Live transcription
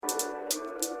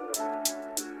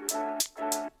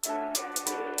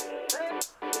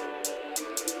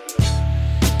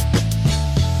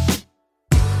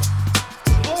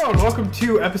welcome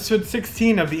to episode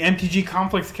 16 of the MTG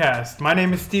Conflicts Cast. My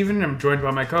name is Steven, and I'm joined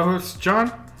by my co-hosts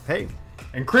John. Hey.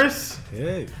 And Chris.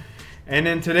 Hey. And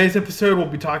in today's episode, we'll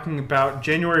be talking about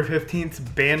January 15th's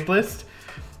banned list,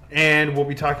 and we'll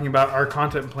be talking about our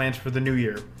content plans for the new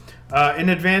year. In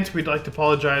advance, we'd like to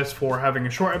apologize for having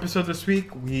a short episode this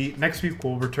week. Next week,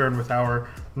 we'll return with our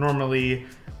normally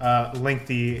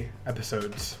lengthy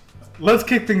episodes. Let's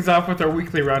kick things off with our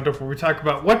weekly roundup where we talk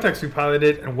about what decks we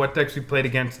piloted and what decks we played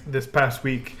against this past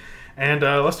week. And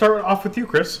let's start off with you,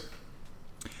 Chris.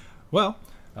 Well,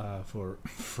 for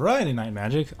Friday Night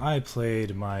Magic, I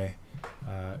played my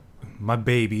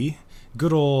baby,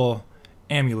 good old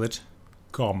Amulet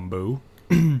combo.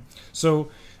 So,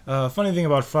 funny thing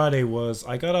about Friday was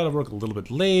I got out of work a little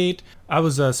bit late. I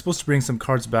was supposed to bring some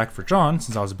cards back for John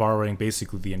since I was borrowing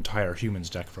basically the entire Humans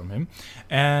deck from him.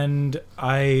 And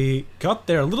I got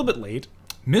there a little bit late,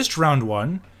 missed round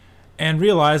one, and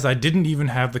realized I didn't even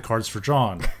have the cards for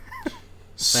John.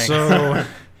 So it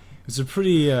was a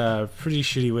pretty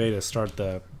shitty way to start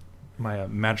my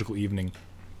magical evening.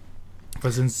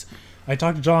 But since I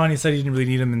talked to John, he said he didn't really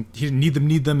need them, and he didn't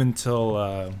need them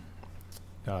until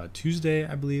Tuesday,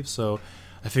 I believe. So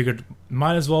I figured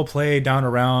might as well play down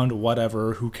around,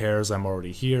 whatever, who cares, I'm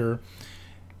already here.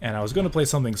 And I was going to play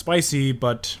something spicy,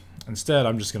 but instead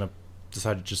I'm just going to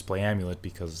decide to just play Amulet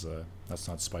because that's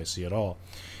not spicy at all.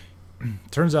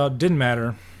 Turns out didn't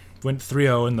matter. Went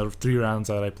 3-0 in the 3 rounds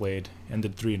that I played.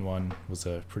 Ended 3-1. Was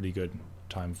a pretty good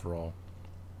time for all.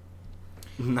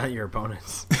 Not your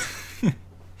opponents.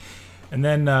 And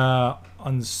then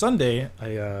on Sunday,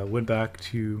 I went back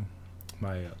to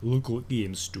my local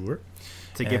game store.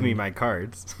 To give me my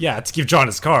cards. Yeah, to give John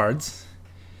his cards.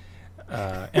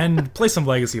 And play some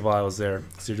Legacy while I was there,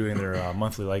 because they're doing their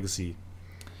monthly Legacy.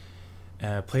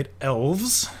 Played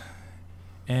Elves,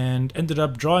 and ended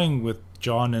up drawing with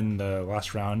John in the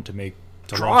last round to make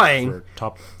drawing for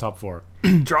top 4.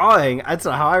 Drawing? That's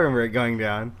not how I remember it going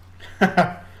down.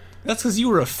 That's because you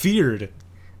were afeared.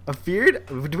 Afeared?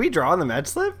 Did we draw on the match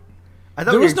slip? I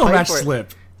thought there we was no match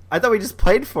slip. I thought we just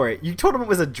played for it. You told him it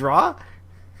was a draw?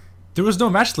 There was no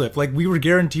match slip. Like, we were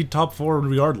guaranteed top 4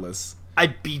 regardless. I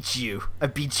beat you. I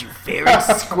beat you fair and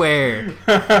square.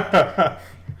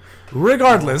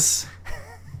 Regardless.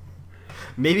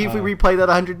 Maybe if we replay that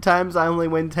 100 times, I only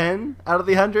win 10 out of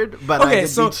the 100, but okay, I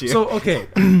did beat you. So, okay.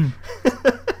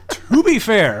 To be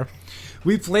fair,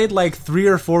 we played like 3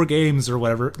 or 4 games or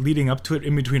whatever leading up to it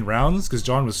in between rounds because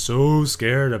John was so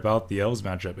scared about the Elves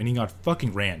matchup and he got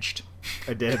fucking ranched.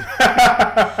 I did.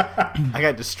 I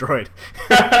got destroyed.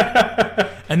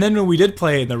 And then when we did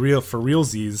play in the for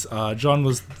realsies, John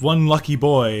was one lucky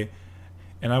boy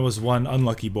and I was one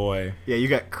unlucky boy. Yeah, you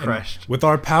got crushed. And with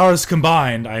our powers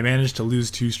combined, I managed to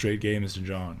lose 2 straight games to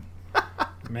John.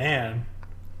 Man.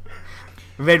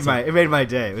 It made my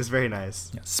day. It was very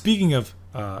nice. Yeah. Speaking of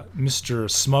Mr.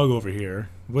 Smug over here,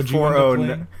 what'd you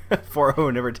end up playing?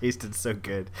 4-0 never tasted so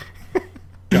good.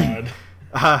 God.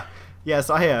 Yeah,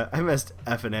 so I missed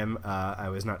F&M. I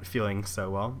was not feeling so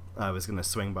well. I was going to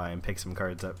swing by and pick some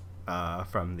cards up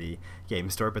from the game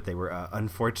store, but they were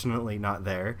unfortunately not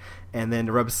there. And then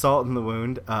to rub salt in the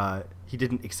wound, he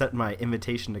didn't accept my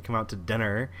invitation to come out to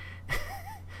dinner.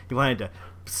 He wanted to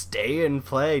stay and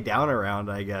play down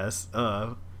around, I guess.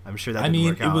 I'm sure that didn't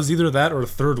work out. It was either that or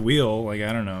third wheel. Like,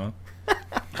 I don't know.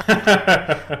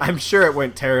 I'm sure it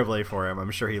went terribly for him.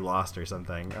 I'm sure he lost or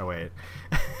something. Oh, wait.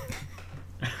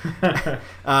 But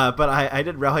I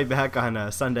did rally back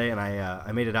on Sunday, and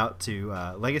I made it out to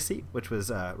Legacy, which was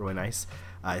really nice.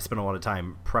 I spent a lot of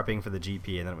time prepping for the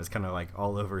GP, and then it was kind of like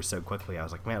all over so quickly. I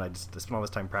was like, man, I spent all this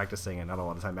time practicing and not a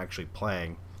lot of time actually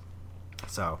playing.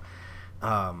 So,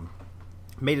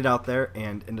 made it out there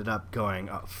and ended up going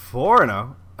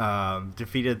 4-0.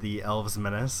 Defeated the Elves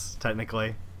Menace,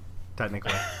 technically. Grim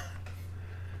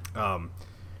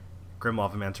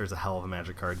Lavamancer is a hell of a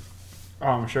Magic card. Oh,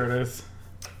 I'm sure it is.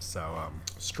 So,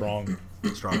 Strong,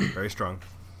 very strong.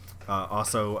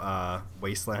 Also,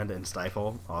 Wasteland and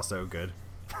Stifle, also good.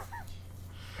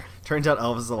 Turns out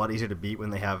Elves is a lot easier to beat when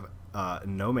they have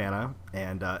no mana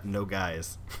and no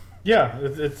guys. Yeah,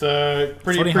 it's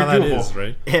pretty funny how that doable. is,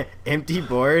 right? Empty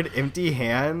board, empty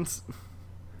hands.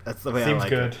 That's the way Seems I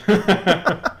like good.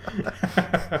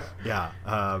 it. Yeah.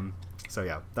 So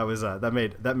yeah, that was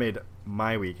that made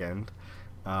my weekend.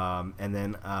 And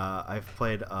then I've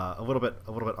played a little bit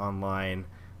online.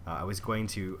 I was going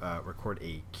to record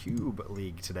a Cube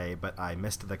League today, but I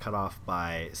missed the cutoff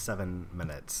by 7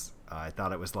 minutes. I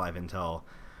thought it was live until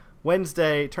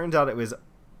Wednesday. Turns out it was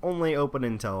only open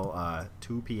until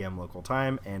 2 p.m. local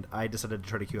time, and I decided to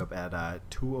try to queue up at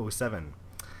 2:07.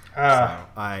 So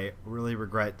I really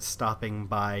regret stopping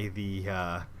by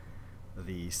the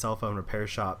cell phone repair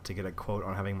shop to get a quote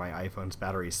on having my iPhone's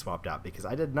battery swapped out, because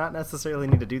I did not necessarily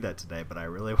need to do that today, but I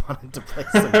really wanted to play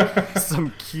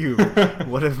some Cube.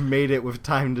 Would have made it with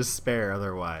time to spare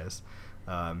otherwise.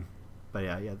 But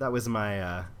yeah, that was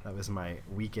my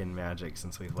weekend Magic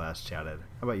since we've last chatted.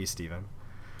 How about you, Steven?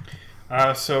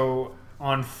 So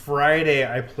on Friday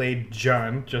I played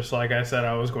Jund, just like I said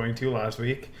I was going to last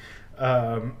week,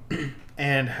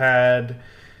 and had.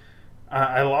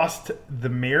 I lost the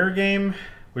mirror game,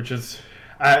 which is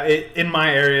in my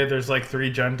area. There's like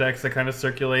 3 Jund decks that kind of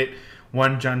circulate.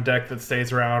 One Jund deck that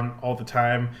stays around all the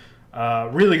time.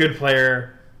 Really good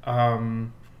player,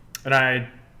 and I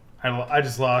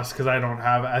just lost because I don't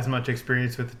have as much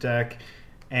experience with the deck,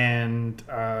 and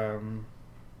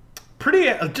pretty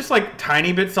just like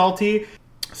tiny bit salty.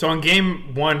 So on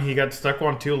game 1, he got stuck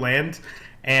on 2 lands,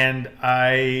 and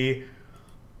I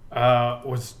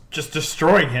was just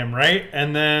destroying him, right?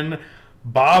 And then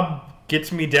Bob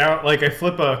gets me down. Like, I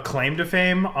flip a Claim to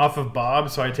Fame off of Bob,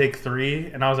 so I take 3,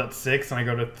 and I was at 6, and I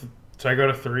go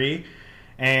to 3,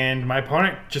 and my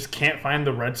opponent just can't find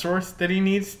the red source that he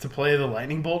needs to play the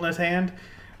Lightning Bolt in his hand.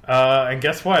 And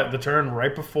guess what? The turn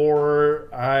right before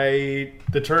I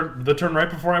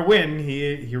win,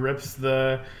 he rips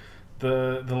the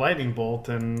Lightning Bolt,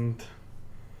 and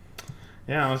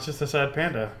yeah, it was just a sad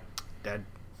panda. Dead.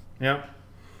 Yep.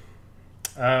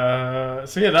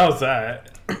 So yeah, that was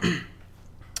that.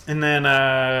 And then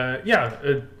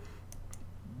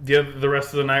the rest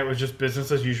of the night was just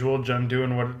business as usual. Jund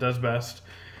doing what it does best.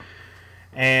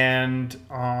 And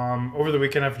over the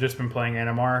weekend, I've just been playing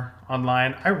NMR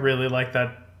online. I really like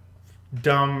that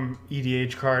dumb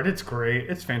EDH card. It's great.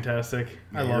 It's fantastic.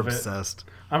 I love it.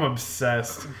 I'm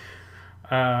obsessed.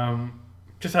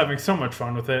 Just having so much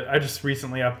fun with it. I just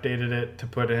recently updated it to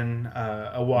put in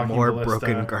a walking ballista. More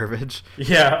broken garbage.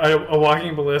 Yeah, a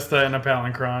walking ballista and a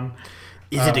Palinchron.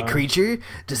 Is it a creature?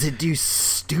 Does it do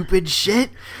stupid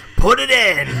shit? Put it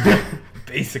in!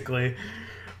 Basically.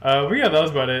 But yeah, that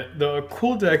was about it. The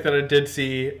cool deck that I did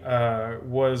see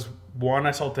was one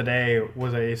I saw today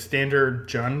was a standard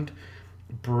Jund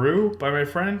brew by my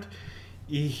friend.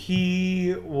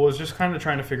 He was just kind of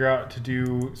trying to figure out to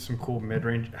do some cool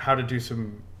mid-range, how to do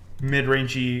some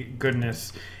mid-rangey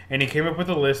goodness. And he came up with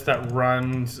a list that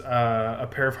runs a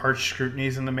pair of Harsh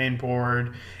Scrutinies in the main board.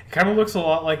 It kind of looks a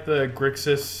lot like the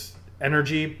Grixis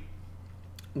Energy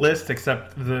list,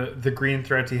 except the green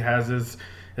threats he has is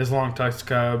Long Tusk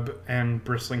Cub and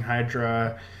Bristling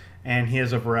Hydra, and he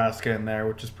has a Vraska in there,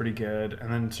 which is pretty good. And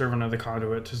then Servant of the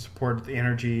Conduit to support the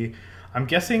energy. I'm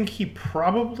guessing he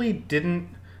probably didn't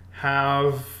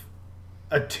have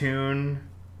a tune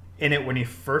in it when he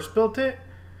first built it.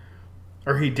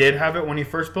 Or he did have it when he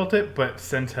first built it, but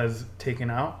since has taken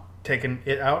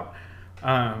it out.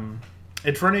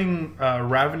 It's running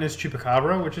Ravenous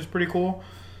Chupacabra, which is pretty cool.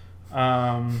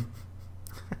 The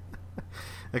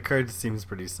card seems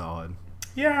pretty solid.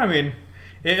 Yeah, I mean,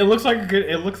 it looks like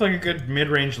a good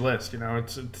mid-range list. You know,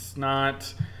 it's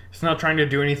not trying to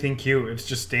do anything cute. It's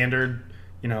just standard,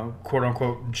 you know, quote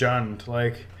unquote Jund.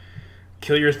 Like,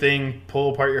 kill your thing,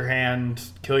 pull apart your hand,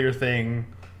 kill your thing,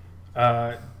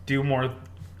 do more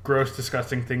gross,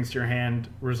 disgusting things to your hand,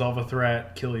 resolve a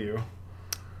threat, kill you.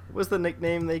 What was the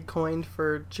nickname they coined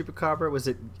for Chupacabra? Was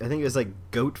it? I think it was like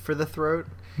Goat for the Throat.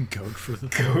 Goat for the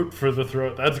throat. Goat for the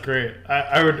throat. That's great.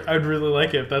 I'd really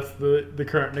like it if that's the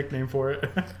current nickname for it.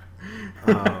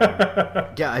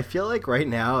 Yeah, I feel like right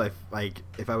now,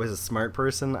 if I was a smart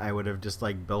person, I would have just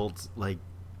like built like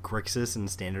Grixis and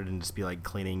Standard and just be like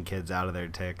cleaning kids out of their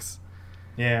ticks.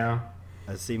 Yeah.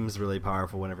 It seems really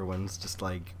powerful when everyone's just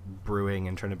like brewing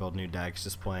and trying to build new decks,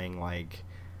 just playing like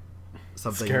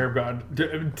something. Scarab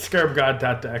God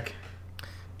that deck.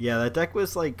 Yeah, that deck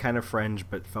was like kind of fringe,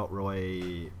 but felt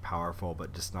really powerful,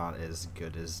 but just not as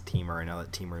good as Temur. Now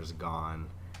that Temur's gone,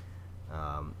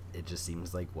 it just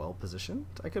seems like well positioned.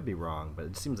 I could be wrong, but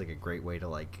it seems like a great way to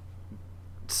like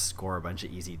score a bunch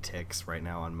of easy ticks right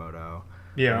now on Moto.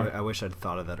 Yeah, I wish I'd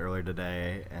thought of that earlier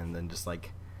today, and then just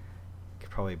like could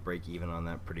probably break even on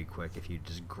that pretty quick if you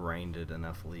just grinded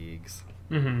enough leagues.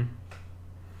 Mm-hmm.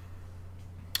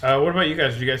 What about you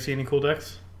guys? Did you guys see any cool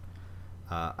decks?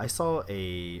 I saw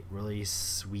a really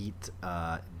sweet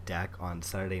deck on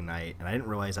Saturday night, and I didn't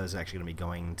realize I was actually going to be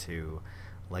going to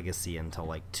Legacy until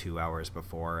like 2 hours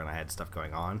before, and I had stuff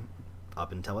going on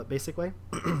up until it, basically.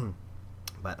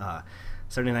 But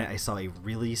Saturday night I saw a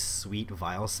really sweet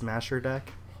Vial Smasher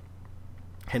deck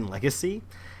in Legacy,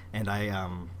 and I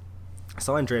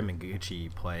saw Andrea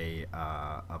Mengucci play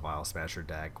a Vial Smasher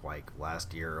deck like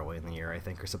last year, early in the year, I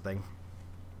think, or something.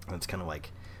 And it's kind of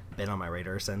like been on my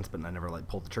radar since, but I never like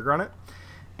pulled the trigger on it.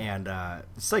 And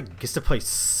it's like gets to play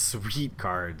sweet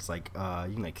cards like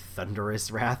you can like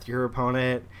Thunderous Wrath your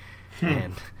opponent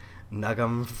and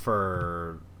Nugum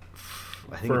for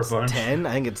I think it's 10.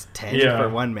 I think it's 10 for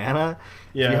 1 mana.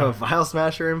 Yeah. If you have a Vile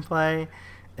Smasher in play,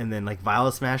 and then like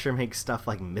Vile Smasher makes stuff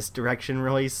like Misdirection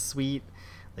really sweet.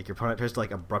 Like your opponent tries to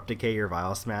like Abrupt Decay your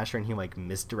Vile Smasher, and he like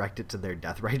misdirect it to their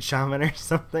Deathrite Shaman or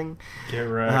something. Get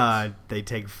right. They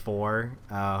take 4.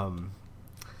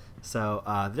 So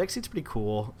the deck seat's pretty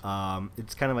cool.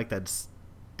 It's kind of like that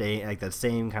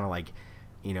same kind of like,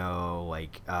 you know,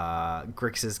 like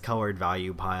Grixis colored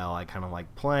value pile I kind of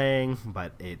like playing,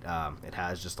 but it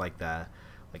has just like the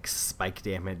like spike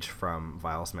damage from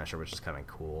Vile Smasher, which is kind of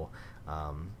cool.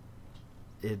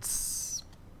 It's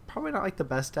probably not like the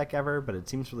best deck ever, but it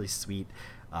seems really sweet.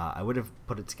 I would have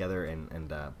put it together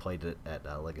and played it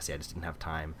at Legacy. I just didn't have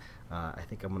time. I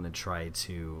think I'm going to try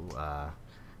to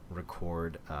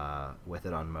record with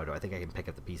it on Moto. I think I can pick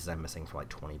up the pieces I'm missing for like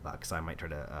 $20. So I might try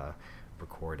to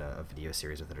record a video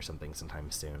series with it or something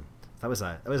sometime soon. That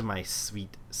was my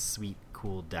sweet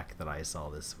cool deck that I saw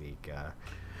this week.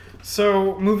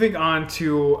 So moving on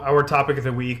to our topic of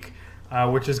the week,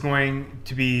 which is going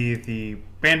to be the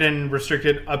banned and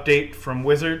restricted update from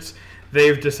Wizards.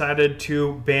 They've decided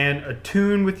to ban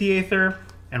Attune with the Aether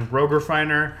and Rogue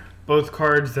Refiner, both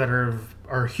cards that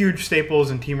are huge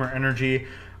staples in Temur Energy.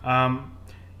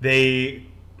 They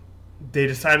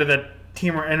decided that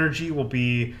Temur Energy will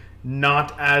be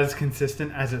not as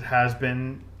consistent as it has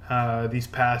been these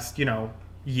past,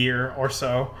 year or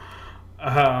so.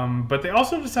 But they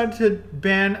also decided to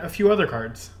ban a few other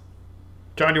cards.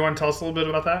 John, do you want to tell us a little bit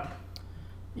about that?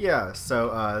 Yeah,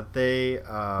 so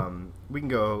we can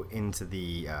go into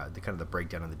the kind of the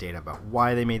breakdown of the data about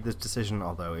why they made this decision,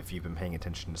 although if you've been paying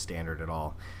attention to Standard at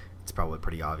all, it's probably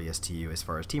pretty obvious to you as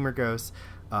far as Temur goes.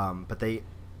 But they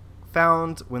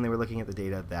found when they were looking at the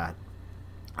data that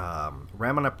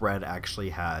Ramunap Red actually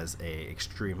has a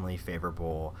extremely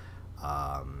favorable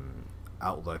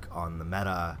outlook on the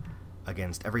meta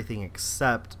against everything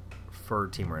except for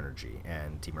Temur Energy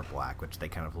and Temur Black, which they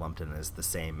kind of lumped in as the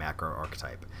same macro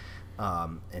archetype.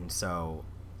 And so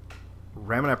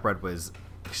Ramunap Red was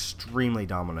extremely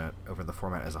dominant over the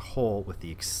format as a whole, with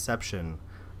the exception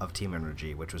of Temur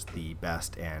Energy, which was the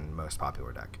best and most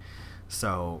popular deck.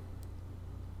 So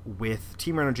with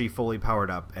Temur Energy fully powered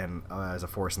up and as a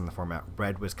force in the format,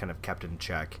 Red was kind of kept in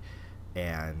check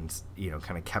and,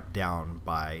 kind of kept down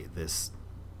by this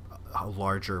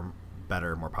larger,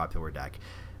 better, more popular deck.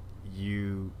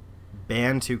 You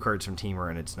ban 2 cards from Temur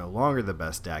and it's no longer the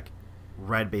best deck.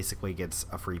 Red basically gets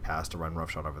a free pass to run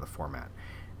roughshod over the format.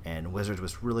 And Wizards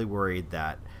was really worried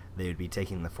that they would be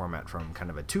taking the format from kind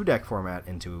of a 2-deck format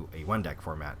into a 1-deck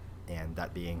format, and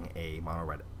that being a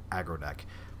mono-red aggro deck,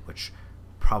 which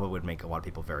probably would make a lot of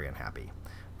people very unhappy.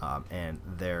 And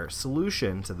their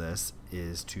solution to this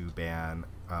is to ban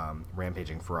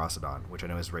Rampaging Ferocidon, which I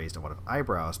know has raised a lot of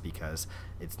eyebrows because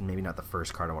it's maybe not the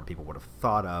first card a lot of people would have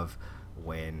thought of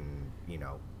when,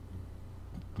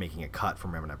 making a cut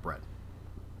from Ramunap Red.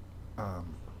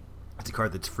 It's a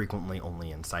card that's frequently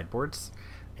only in sideboards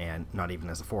and not even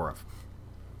as a 4-of.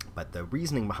 But the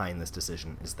reasoning behind this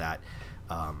decision is that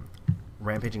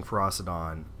Rampaging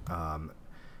Ferocidon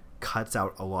cuts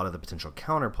out a lot of the potential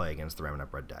counterplay against the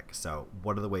Ramunap Red deck. So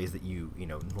what are the ways that you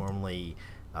normally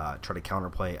try to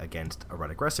counterplay against a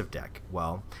red aggressive deck?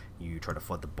 Well, you try to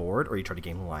flood the board or you try to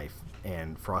gain life,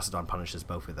 and Ferocidon punishes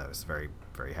both of those very,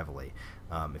 very heavily.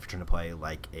 If you're trying to play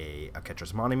like a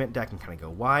Kettra's Monument deck and kind of go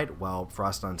wide, well,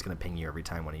 Ferocidon's going to ping you every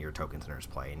time one of your tokens enters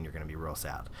play, and you're going to be real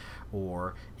sad.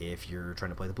 Or if you're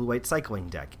trying to play the blue-white cycling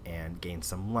deck and gain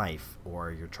some life,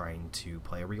 or you're trying to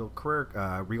play a Regal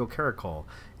Caracal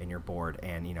in your board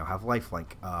and have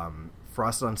lifelink,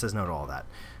 Ferocidon says no to all that.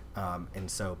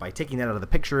 And so by taking that out of the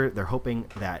picture, they're hoping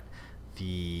that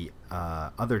the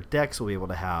other decks will be able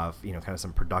to have kind of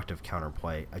some productive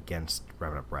counterplay against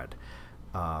Ramunap Red.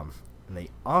 And they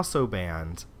also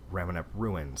banned Ramunap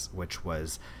Ruins, which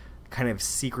was kind of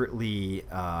secretly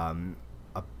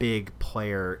a big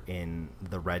player in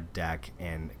the red deck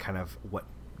and kind of what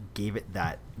gave it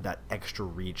that extra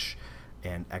reach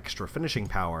and extra finishing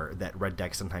power that red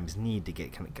decks sometimes need to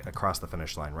get across the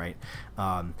finish line, right?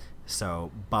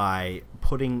 So by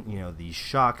putting these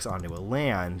shocks onto a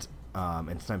land,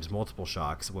 and sometimes multiple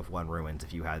shocks with 1 Ruins,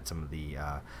 if you had some of the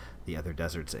other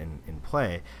deserts in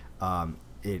play,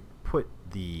 it put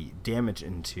the damage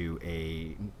into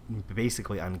a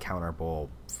basically uncounterable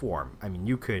form. I mean,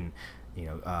 you can,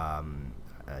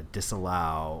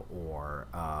 disallow or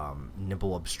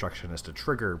nibble obstructionist a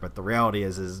trigger, but the reality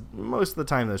is most of the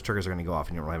time those triggers are going to go off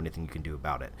and you don't have anything you can do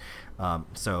about it.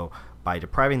 So by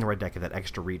depriving the red deck of that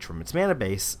extra reach from its mana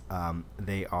base,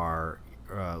 they are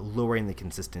lowering the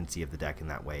consistency of the deck in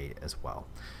that way as well.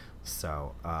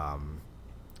 So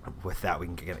with that, we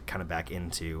can get kind of back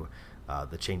into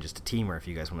the changes to Temur, if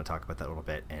you guys want to talk about that a little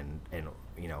bit, and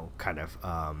kind of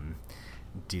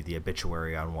do the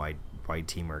obituary on why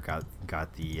Temur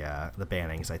got the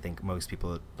bannings. I think most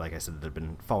people, like I said, that have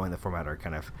been following the format are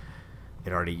kind of,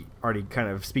 it already kind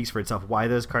of speaks for itself why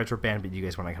those cards were banned, but you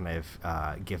guys want to kind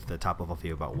of give the top level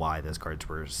view about why those cards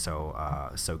were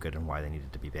so good and why they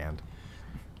needed to be banned.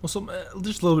 Well, so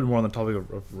just a little bit more on the topic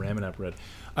of Ramunap Red.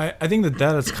 I think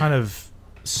that is kind of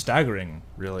staggering,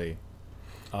 really.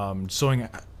 Showing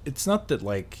it's not that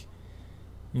like,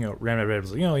 Ramunap Red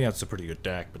was like, yeah, it's a pretty good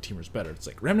deck, but Temur's better. It's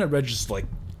like Ramunap Red just like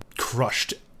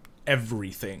crushed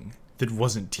everything that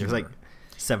wasn't Temur. It was like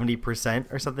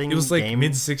 70% or something. It was like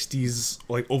mid-60s,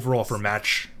 like overall for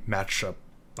matchup,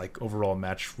 like overall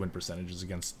match win percentages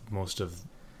against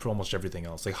for almost everything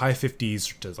else. Like high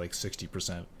 50s to like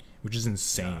 60%, which is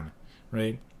insane,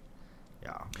 right?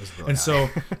 Yeah, it was really and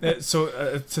high.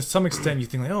 so to some extent, you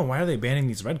think like, oh, why are they banning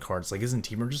these red cards? Like, isn't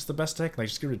Temur just the best deck? Like,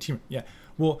 just get rid of Temur. Yeah,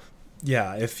 well,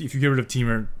 yeah. If you get rid of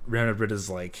Temur, Ramunap Red is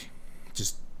like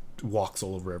just walks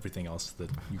all over everything else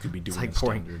that you could be doing. It's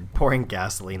like pouring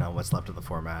gasoline on what's left of the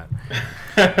format.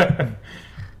 And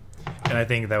I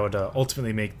think that would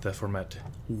ultimately make the format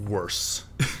worse.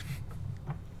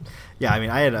 Yeah, I mean,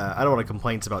 I had a lot of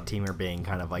complaints about Temur being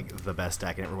kind of like the best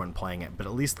deck and everyone playing it, but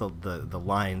at least the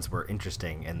lines were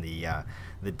interesting, and the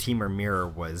Temur mirror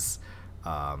was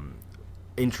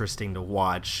interesting to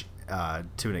watch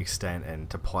to an extent and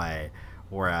to play,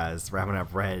 whereas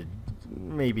Ramunap Red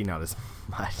maybe not as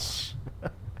much,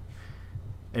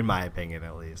 in my opinion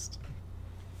at least.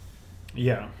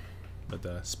 Yeah.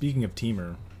 But speaking of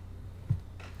Temur,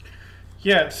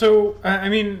 yeah. So I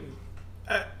mean.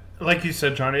 Like you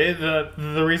said, John,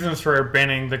 the reasons for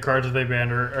banning the cards that they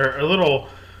banned are a little,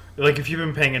 like, if you've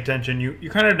been paying attention, you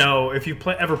kind of know, if you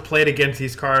ever played against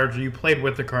these cards or you played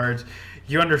with the cards,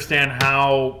 you understand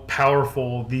how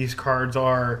powerful these cards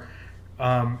are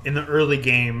in the early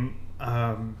game,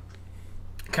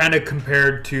 kind of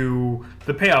compared to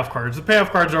the payoff cards. The payoff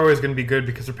cards are always going to be good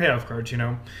because they're payoff cards,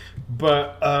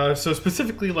 But, so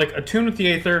specifically, like, Attune with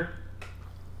the Aether.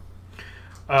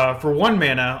 For 1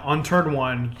 mana, on turn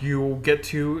 1, you get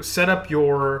to set up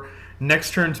your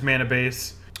next turn's mana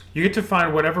base. You get to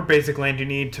find whatever basic land you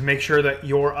need to make sure that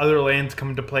your other lands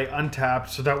come into play untapped.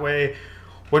 So that way,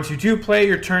 once you do play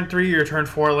your turn 3, your turn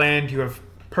 4 land, you have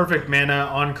perfect mana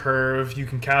on curve. You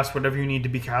can cast whatever you need to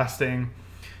be casting.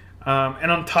 And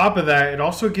on top of that, it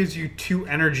also gives you 2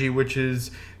 energy, which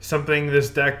is something this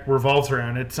deck revolves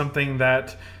around. It's something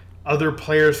that other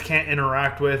players can't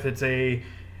interact with.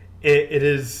 It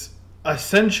is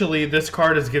essentially, this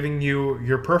card is giving you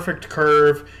your perfect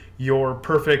curve, your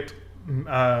perfect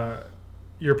mana,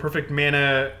 your perfect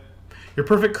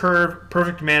curve,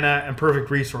 perfect mana, and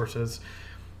perfect resources.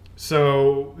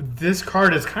 So this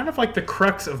card is kind of like the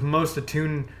crux of most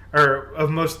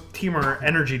most Temur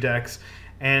energy decks,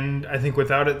 and I think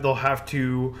without it, they'll have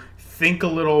to think a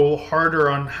little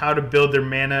harder on how to build their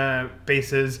mana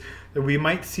bases. That we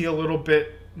might see a little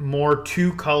bit more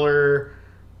 2-color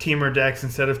Temur decks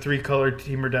instead of 3-color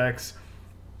Temur decks,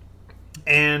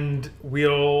 and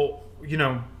we'll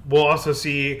also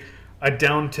see a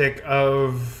downtick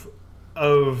of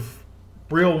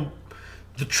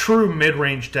the true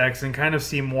mid-range decks, and kind of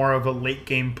see more of a late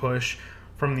game push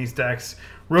from these decks.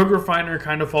 Rogue Refiner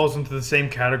kind of falls into the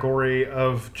same category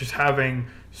of just having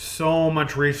so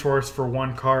much resource for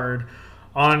 1 card.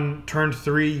 On turn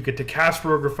 3, you get to cast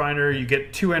Rogue Refiner, you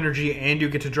get 2 energy, and you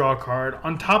get to draw a card.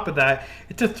 On top of that,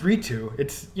 it's a 3/2.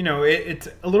 It's it's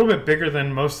a little bit bigger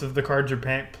than most of the cards you're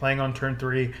playing on turn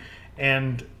 3,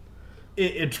 and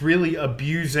it's really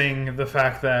abusing the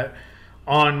fact that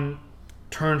on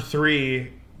turn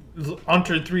 3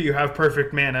 you have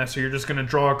perfect mana, so you're just going to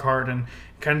draw a card and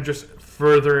kind of just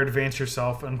further advance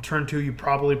yourself. On turn 2, you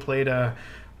probably played a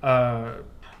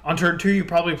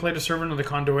Servant of the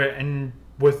Conduit, and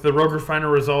with the Rogue Refiner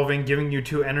resolving, giving you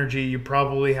 2 energy, you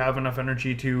probably have enough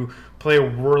energy to play a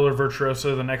Whirler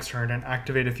Virtuoso the next turn and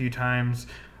activate a few times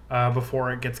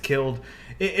before it gets killed.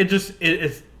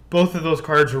 It's both of those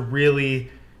cards really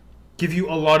give you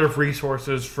a lot of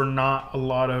resources for not a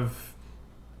lot of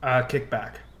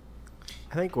kickback.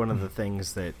 I think one of the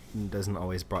things that doesn't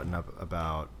always brought up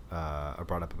about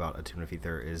Attune of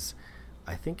Aether is,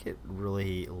 I think it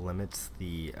really limits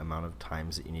the amount of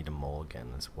times that you need to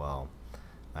mulligan as well.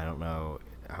 I don't know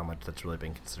how much that's really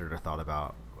been considered or thought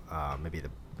about. Maybe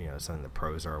something the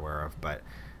pros are aware of, but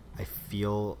I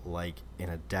feel like in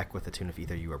a deck with Attune of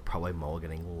Ether, you are probably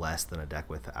mulliganing less than a deck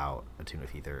without Attune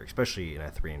of Ether, especially in a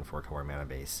 3 and 4 color mana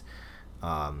base.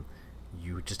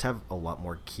 You just have a lot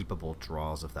more keepable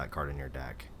draws of that card in your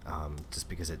deck, just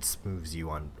because it smooths you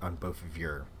on both of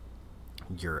your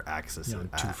axes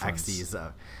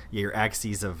your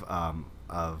axes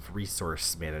of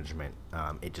resource management.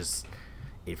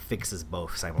 It fixes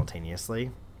both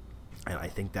simultaneously, and I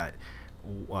think that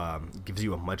gives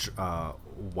you a much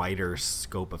wider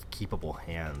scope of keepable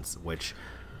hands, which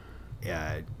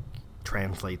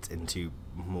translates into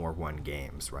more won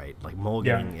games, right? Like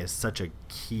mulliganing is such a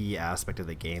key aspect of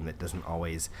the game that doesn't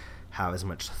always have as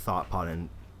much thought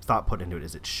put into it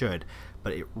as it should,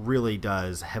 but it really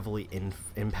does heavily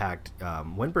impact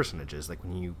win percentages. Like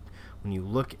when you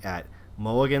look at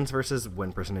mulligans versus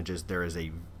win percentages, there is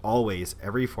always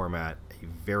every format a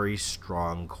very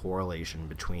strong correlation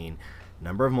between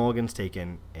number of mulligans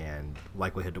taken and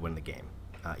likelihood to win the game.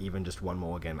 Even just one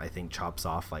mulligan, I think, chops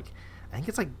off I think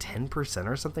it's 10%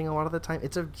 or something a lot of the time.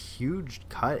 It's a huge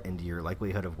cut into your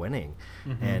likelihood of winning.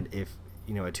 Mm-hmm. And if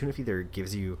Attune of Ether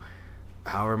gives you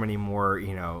however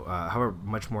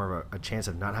much more of a chance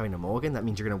of not having a mulligan, that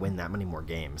means you're going to win that many more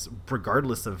games,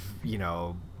 regardless of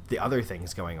the other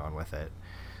things going on with it.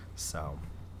 So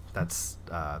that's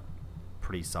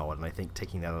pretty solid, and I think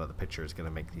taking that out of the picture is going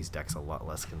to make these decks a lot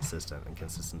less consistent, and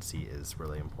consistency is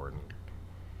really important.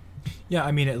 Yeah,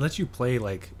 I mean, it lets you play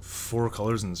 4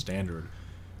 colors in standard,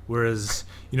 whereas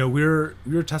we were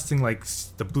testing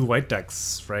the blue-white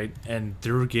decks, right? And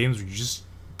there were games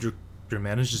where your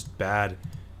mana's just bad,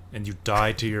 and you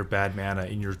die to your bad mana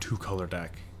in your 2-color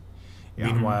deck. Yeah.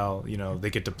 Meanwhile, they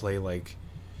get to play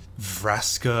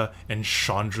Vraska and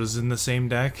Chandra's in the same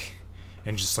deck,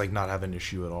 and just not have an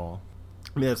issue at all.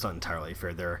 I mean, that's not entirely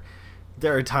fair.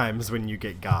 There are times when you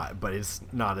get got, but it's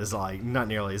not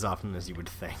nearly as often as you would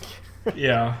think.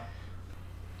 Yeah.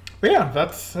 But yeah,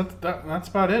 that's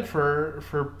about it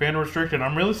for ban restricted.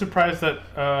 I'm really surprised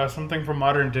that something from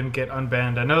Modern didn't get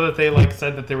unbanned. I know that they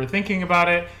said that they were thinking about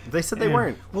it. They said they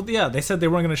weren't. Well, yeah, they said they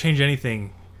weren't going to change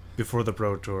anything before the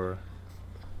Pro Tour.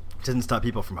 Didn't stop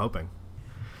people from hoping.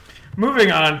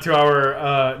 Moving on to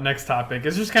our next topic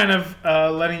is just kind of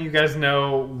letting you guys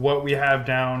know what we have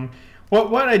down,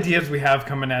 what ideas we have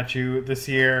coming at you this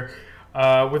year.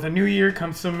 With a new year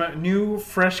comes some new,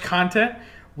 fresh content.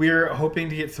 We're hoping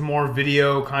to get some more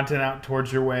video content out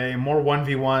towards your way, more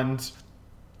 1v1s,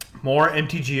 more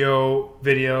MTGO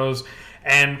videos,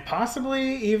 and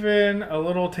possibly even a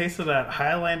little taste of that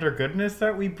Highlander goodness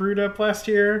that we brewed up last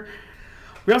year.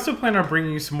 We also plan on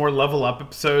bringing you some more level up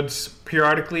episodes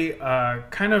periodically,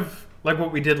 kind of like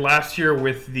what we did last year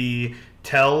with the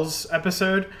Tells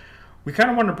episode. We kind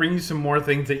of want to bring you some more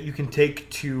things that you can take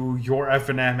to your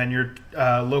FNM and your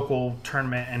local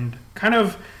tournament and kind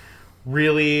of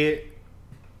really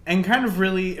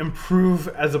improve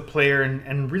as a player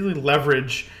and really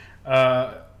leverage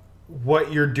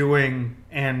what you're doing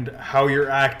and how you're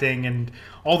acting and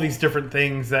all these different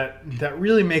things that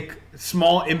really make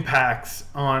small impacts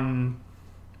on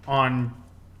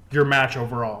your match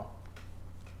overall.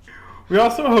 We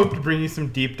also hope to bring you some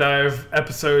deep dive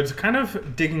episodes, kind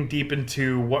of digging deep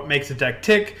into what makes a deck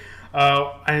tick.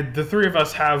 The three of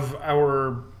us have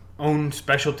our own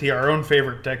specialty, our own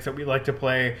favorite decks that we like to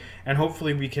play, and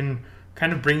hopefully we can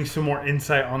kind of bring you some more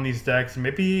insight on these decks, and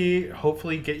maybe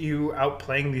hopefully get you out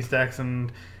playing these decks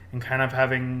and kind of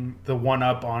having the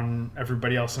one-up on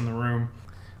everybody else in the room.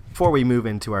 Before we move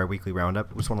into our weekly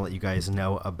roundup, we just want to let you guys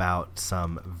know about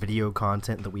some video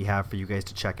content that we have for you guys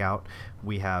to check out.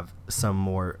 We have some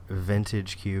more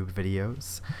Vintage Cube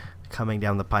videos coming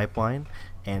down the pipeline,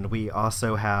 and we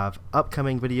also have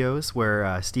upcoming videos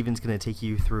where Steven's going to take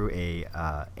you through a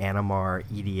Animar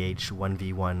EDH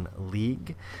 1v1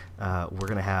 league. We're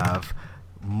going to have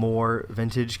more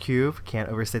Vintage Cube, can't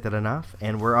overstate that enough,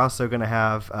 and we're also going to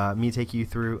have me take you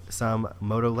through some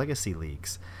Moto Legacy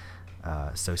leagues.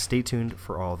 So stay tuned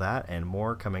for all that and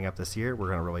more coming up this year. We're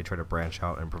going to really try to branch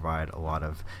out and provide a lot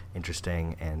of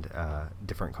interesting and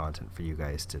different content for you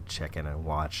guys to check in and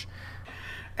watch.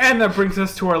 And that brings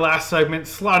us to our last segment,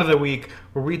 Slot of the Week,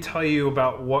 where we tell you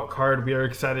about what card we are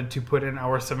excited to put in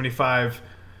our 75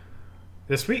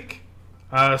 this week.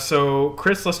 So,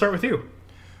 Chris, let's start with you.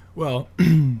 Well,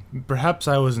 perhaps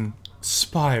I was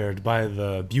inspired by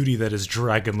the beauty that is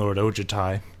Dragon Lord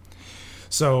Ojutai.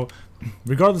 So,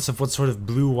 regardless of what sort of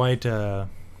blue-white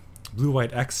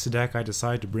X deck I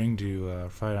decide to bring to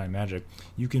Friday Night Magic,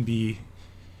 you can be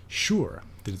sure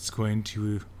that it's going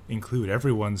to include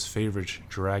everyone's favorite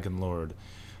Dragon Lord,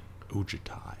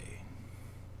 Ojutai.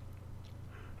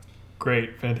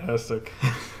 Great, fantastic.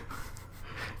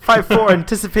 5-4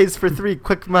 anticipates for 3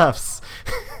 quick muffs.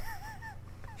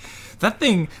 That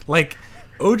thing, like,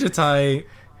 Ojutai,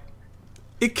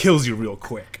 it kills you real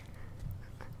quick.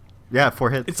 Yeah, 4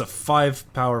 hits. It's a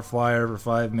 5 power flyer for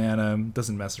 5 mana.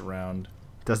 Doesn't mess around.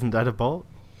 Doesn't die to bolt.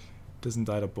 Doesn't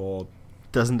die to bolt.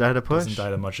 Doesn't die to push. Doesn't die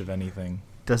to much of anything.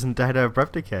 Doesn't die to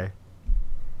abrupt decay.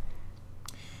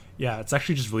 Yeah, it's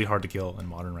actually just really hard to kill in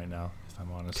Modern right now, if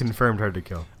I'm honest. Confirmed hard to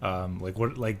kill.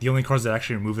 Like the only cards that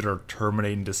actually remove it are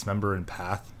Terminate and Dismember and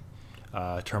Path.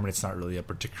 Terminate's not really a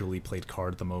particularly played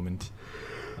card at the moment.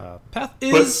 Path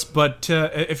is, but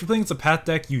if you're playing against a Path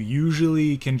deck, you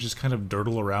usually can just kind of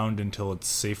dirtle around until it's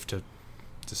safe to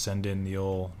send in the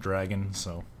old dragon,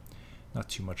 so not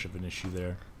too much of an issue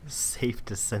there. Safe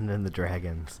to send in the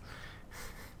dragons.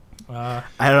 I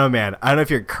don't know, man. I don't know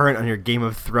if you're current on your Game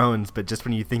of Thrones, but just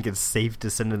when you think it's safe to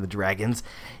send in the dragons,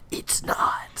 it's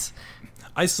not.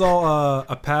 I saw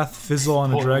a Path fizzle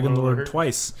on a Spoiler Dragon Lord alert.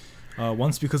 twice.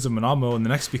 Once because of Manamo, and the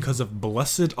next because of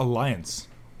Blessed Alliance.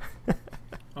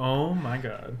 Oh my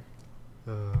god.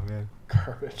 Oh, man.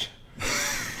 Garbage.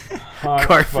 Hot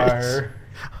Garbage. fire.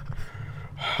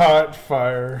 Hot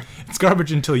fire. It's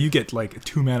garbage until you get like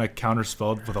 2 mana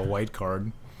counterspelled with a white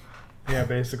card. Yeah,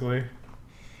 basically.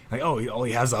 Like, oh, all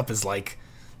he has up is like,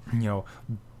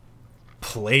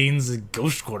 Plains and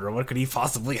Ghost Quarter. What could he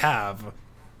possibly have?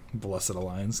 Blessed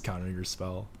Alliance, counter your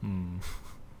spell.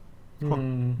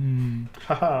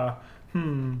 Haha.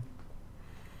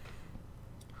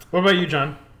 What about you,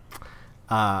 John?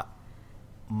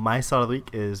 My side of the week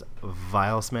is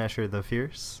Vile Smasher the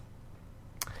Fierce.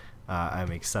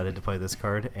 I'm excited to play this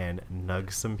card and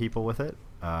nug some people with it.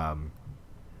 I'm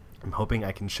hoping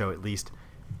I can show at least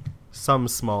some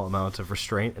small amount of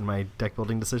restraint in my deck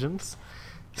building decisions,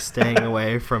 staying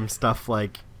away from stuff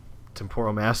like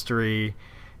Temporal Mastery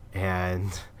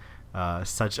and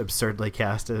such absurdly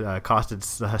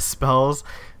costed spells.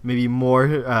 Maybe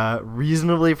more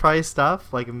reasonably priced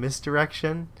stuff like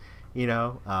Misdirection,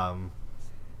 but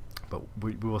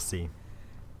we will see.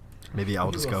 Maybe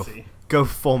I'll just go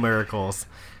full miracles.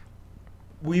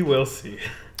 We will see.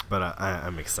 But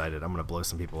I'm excited. I'm gonna blow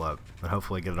some people up and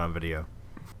hopefully get it on video.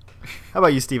 How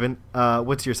about you, Steven?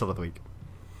 What's your salt of the week?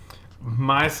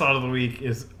 My salt of the week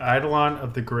is Eidolon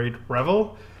of the Great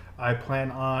Revel. I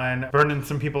plan on burning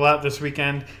some people out this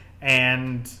weekend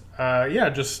and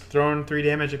just throwing 3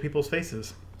 damage at people's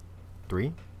faces.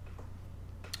 3?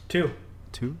 2.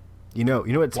 2? You know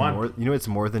it's 1. more. You know it's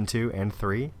more than 2 and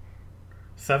 3.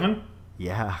 7.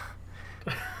 Yeah.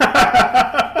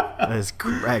 That is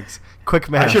correct. Quick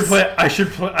math. I should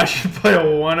play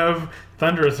a 1 of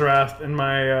Thunderous Wrath in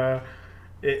my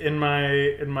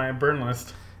burn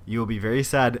list. You will be very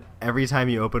sad every time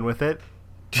you open with it.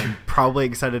 I'm probably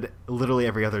excited literally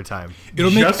every other time.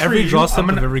 It'll make Just for every you, draw step I'm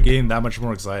gonna- of every game that much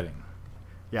more exciting.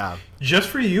 Yeah. Just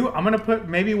for you, I'm gonna put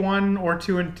maybe 1 or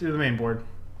 2 into the main board.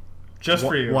 Just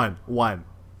for you. 1.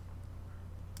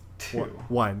 2.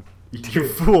 1. You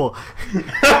fool. You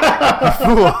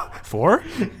fool. 4?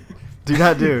 Do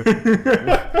not do.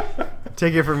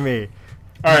 Take it from me.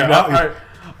 All right, Do not- all right.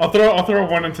 I'll throw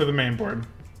 1 into the main board.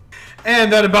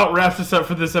 And that about wraps us up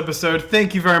for this episode.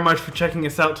 Thank you very much for checking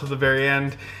us out till the very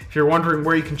end. If you're wondering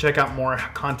where you can check out more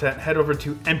content, head over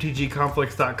to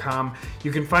mtgconflicts.com.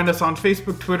 You can find us on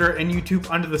Facebook, Twitter, and YouTube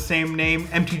under the same name,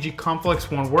 MTG Conflicts,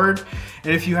 one word.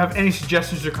 And if you have any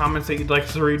suggestions or comments that you'd like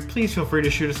us to read, please feel free to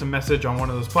shoot us a message on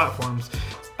one of those platforms.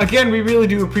 Again, we really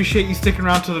do appreciate you sticking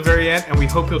around till the very end, and we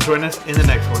hope you'll join us in the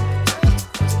next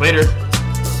one. Later.